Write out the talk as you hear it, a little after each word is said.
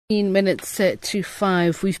Minutes to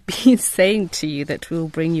 5. We've been saying to you that we'll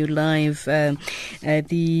bring you live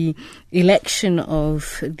the election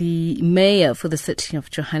of the mayor for the city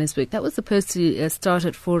of Johannesburg. That was supposed to start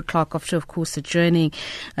at 4 o'clock after, of course, adjourning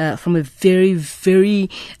from a very, very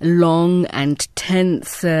long and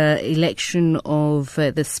tense election of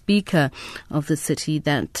the speaker of the city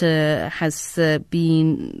that has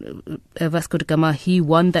been Vasco da Gama. He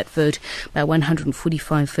won that vote by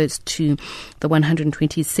 145 votes to the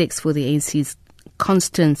 126 for the ANC's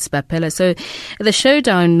Constance Baphela. So the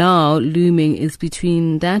showdown now looming is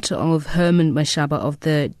between that of Herman Mashaba of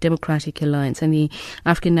the Democratic Alliance and the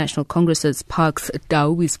African National Congress's Parks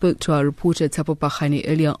Tau. We spoke to our reporter Tsapo Pachane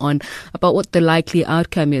earlier on about what the likely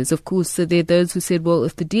outcome is. Of course, there are those who said, well,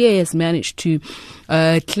 if the DA has managed to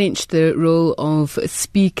clinch the role of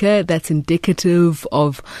speaker, that's indicative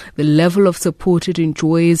of the level of support it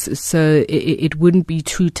enjoys. So it wouldn't be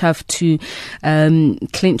too tough to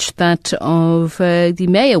clinch that of the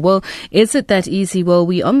mayor. Well, is it that easy? Well,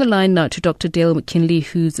 we're on the line now to Dr. Dale McKinley,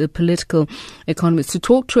 who's a political economist, to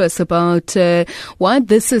talk to us about why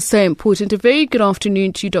this is so important. A very good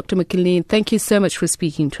afternoon to you, Dr. McKinley. Thank you so much for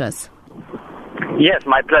speaking to us. Yes,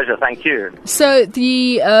 my pleasure. Thank you. So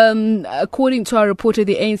according to our reporter,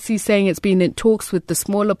 the ANC saying it's been in talks with the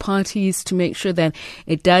smaller parties to make sure that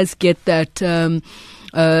it does get that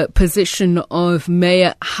position of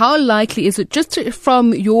mayor. How likely is it, just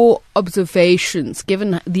from your observations,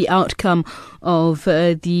 given the outcome of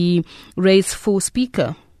the race for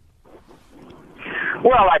speaker?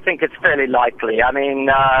 Well, I think it's fairly likely. I mean,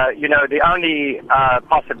 the only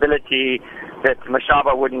possibility that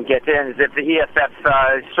Mashaba wouldn't get in is if the EFF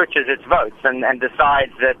switches its votes and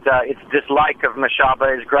decides that its dislike of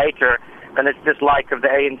Mashaba is greater than its dislike of the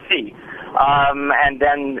ANC. And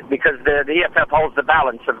then, because the EFF holds the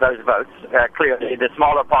balance of those votes, clearly the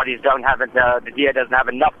smaller parties don't have it, the DA doesn't have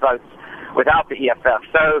enough votes without the EFF.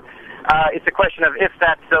 So it's a question of if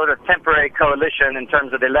that sort of temporary coalition in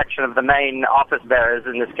terms of the election of the main office bearers,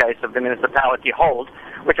 in this case of the municipality, hold,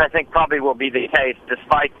 which I think probably will be the case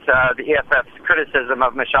despite the EFF's criticism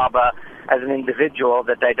of Mashaba as an individual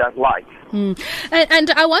that they don't like. And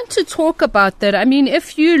I want to talk about that. I mean,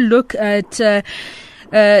 if you look at the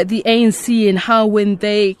ANC and how when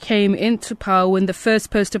they came into power, when the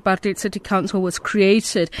first post-apartheid city council was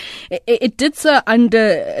created, it did so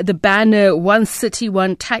under the banner One City,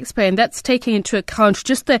 One Taxpayer, and that's taking into account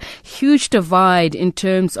just the huge divide in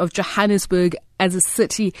terms of Johannesburg as a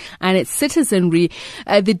city and its citizenry.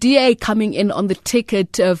 The DA coming in on the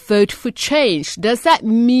ticket Vote for Change. Does that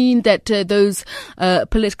mean that those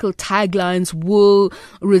political taglines will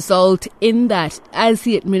result in that as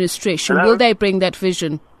the administration? Hello? Will they bring that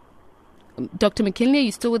vision? Dr. McKinley, are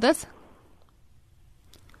you still with us?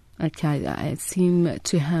 Okay, I seem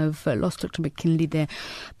to have lost Dr. McKinley there.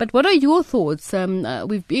 But what are your thoughts?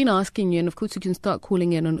 We've been asking you, and of course you can start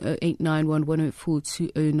calling in on 0891 104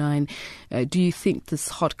 209. Do you think this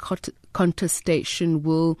hot contestation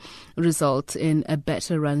will result in a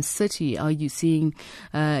better run city? Are you seeing,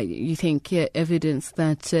 you think, evidence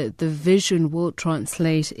that the vision will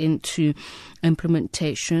translate into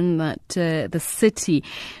implementation, that the city,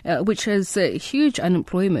 which has huge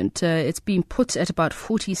unemployment, it's been put at about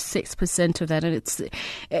 46% of that, and it's,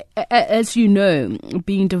 as you know,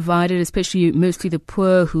 being divided, especially mostly the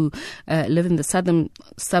poor who live in the southern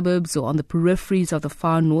suburbs or on the peripheries of the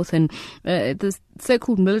far north, and the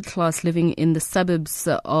so-called middle class living in the suburbs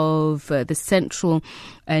of the central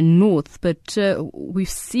and north. But we've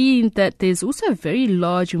seen that there's also a very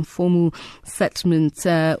large informal settlement,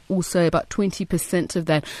 also about 20% of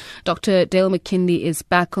that. Dr. Dale McKinley is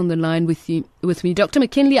back on the line with me. Dr.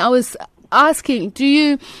 McKinley, I was asking, do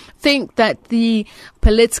you think that the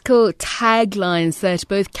political taglines that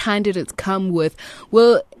both candidates come with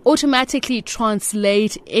will automatically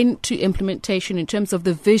translate into implementation in terms of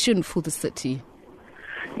the vision for the city?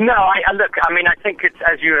 No, look, I mean, I think it's,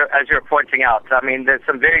 as you're pointing out, I mean, there's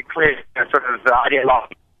some very clear sort of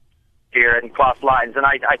ideology here and class lines, and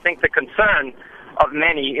I think the concern of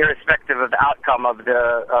many, irrespective of the outcome of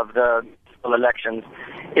the elections,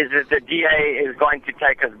 is that the DA is going to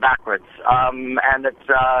take us backwards, and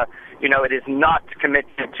that it is not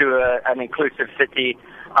committed to an inclusive city,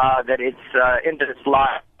 that it's into this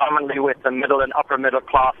line commonly with the middle and upper middle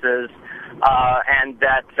classes, and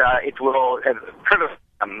that it will privilege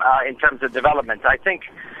them in terms of development. I think,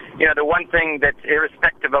 the one thing that,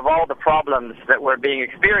 irrespective of all the problems that were being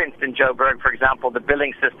experienced in Joburg, for example, the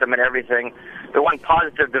billing system and everything, the one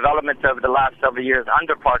positive development over the last several years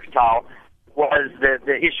under Parks Tau was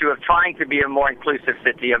the issue of trying to be a more inclusive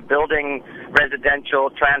city, of building residential,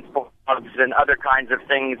 transport, and other kinds of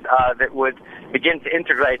things that would begin to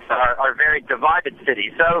integrate our very divided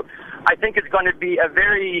city. So I think it's going to be a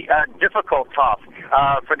very difficult task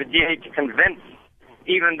for the DA to convince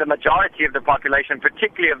even the majority of the population,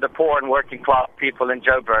 particularly of the poor and working class people in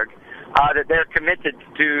Joburg, that they're committed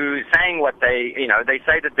to saying what they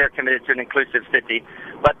say that they're committed to an inclusive city,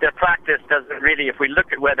 but their practice doesn't really. If we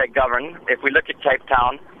look at where they govern, if we look at Cape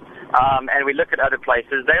Town, and we look at other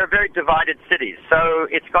places, they are very divided cities. So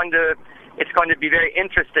it's going to be very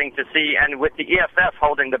interesting to see, and with the EFF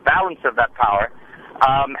holding the balance of that power,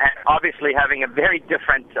 and obviously having a very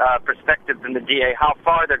different perspective than the DA, how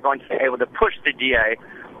far they're going to be able to push the DA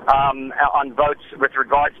on votes with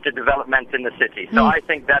regards to development in the city. So I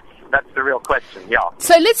think that's the real question, yeah.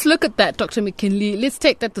 So let's look at that, Dr. McKinley. Let's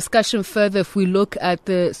take that discussion further if we look at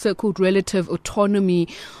the so-called relative autonomy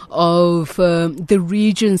of the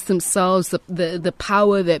regions themselves, the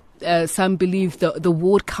power that some believe the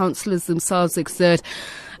ward councillors themselves exert.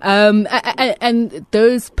 And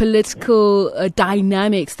those political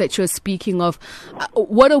dynamics that you're speaking of,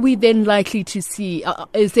 what are we then likely to see?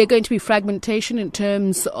 Is there going to be fragmentation in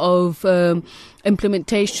terms of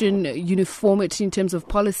implementation, uniformity in terms of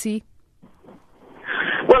policy?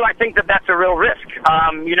 Well, I think that's a real risk.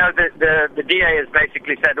 The DA has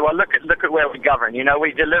basically said, well, look at where we govern.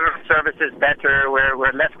 We deliver services better.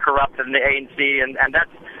 We're less corrupt than the ANC, and that's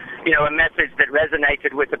a message that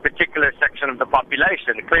resonated with a particular section of the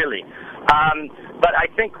population, clearly. But I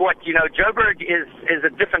think Joburg is a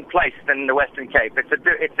different place than the Western Cape. It's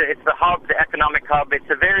the hub, the economic hub. It's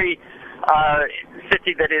a very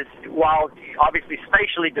city that is, while obviously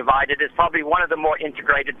spatially divided, is probably one of the more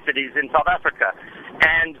integrated cities in South Africa.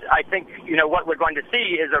 And I think, what we're going to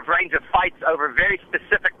see is a range of fights over very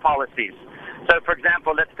specific policies. So, for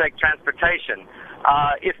example, let's take transportation.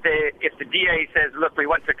 If the DA says, look, we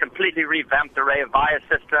want to completely revamp the Rea Vaya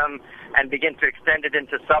system and begin to extend it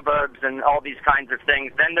into suburbs and all these kinds of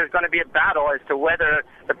things, then there's going to be a battle as to whether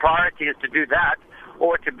the priority is to do that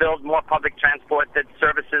or to build more public transport that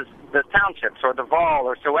services the townships or the Vaal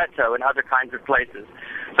or Soweto and other kinds of places.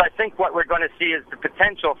 So I think what we're going to see is the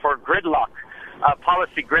potential for gridlock,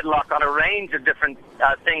 policy gridlock on a range of different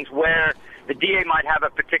things where the DA might have a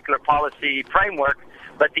particular policy framework,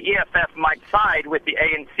 but the EFF might side with the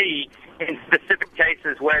ANC in specific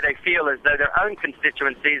cases where they feel as though their own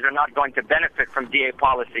constituencies are not going to benefit from DA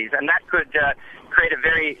policies. And that could create a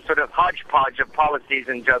very sort of hodgepodge of policies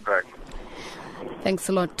in Joburg. Thanks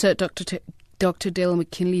a lot, Dr. Dale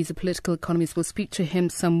McKinley is a political economist. We'll speak to him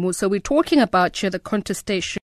some more. So we're talking about the contestation